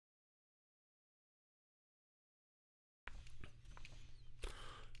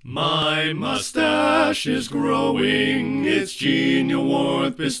My mustache is growing, its genial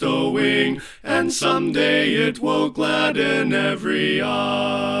warmth bestowing, and someday it will gladden every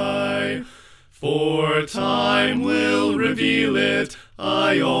eye. For time will reveal it,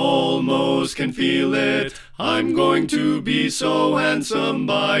 I almost can feel it, I'm going to be so handsome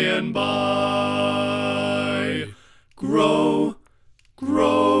by and by. Grow,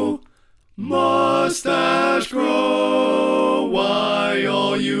 grow, mustache grow, why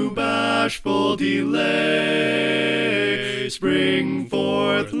all you bashful delay? Spring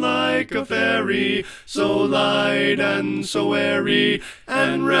forth like a fairy, so light and so airy,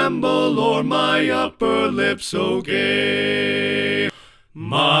 and ramble o'er my upper lip so gay.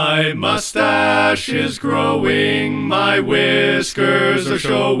 My mustache is growing, my whiskers are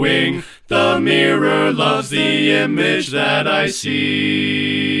showing, the mirror loves the image that I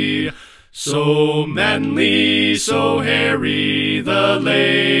see. So manly, so hairy, the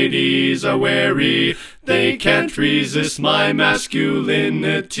ladies are wary, they can't resist my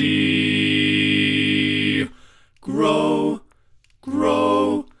masculinity. Grow,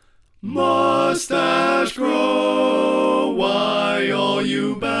 grow, mustache grow, why all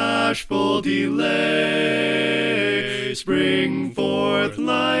you bashful delay? Spring forth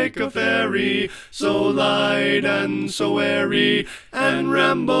like a fairy, so light and so airy, and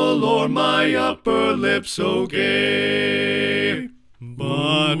ramble o'er my upper lip so gay.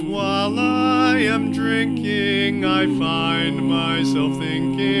 But while I am drinking, I find myself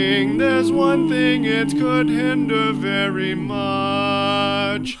thinking, there's one thing it could hinder very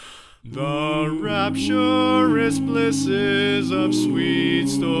much. The rapturous blisses of sweet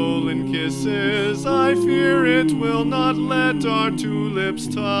stolen kisses, I fear it will not let our two lips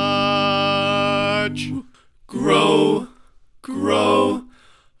touch. Grow, grow,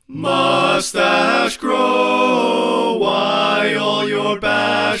 mustache grow, why all your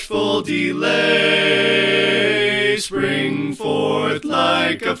bashful delay? Spring forth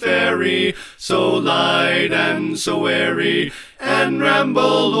like a fairy, so light and so airy, and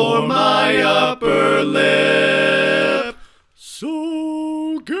ramble o'er my upper lip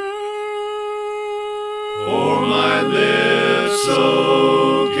so gay. O'er my lips so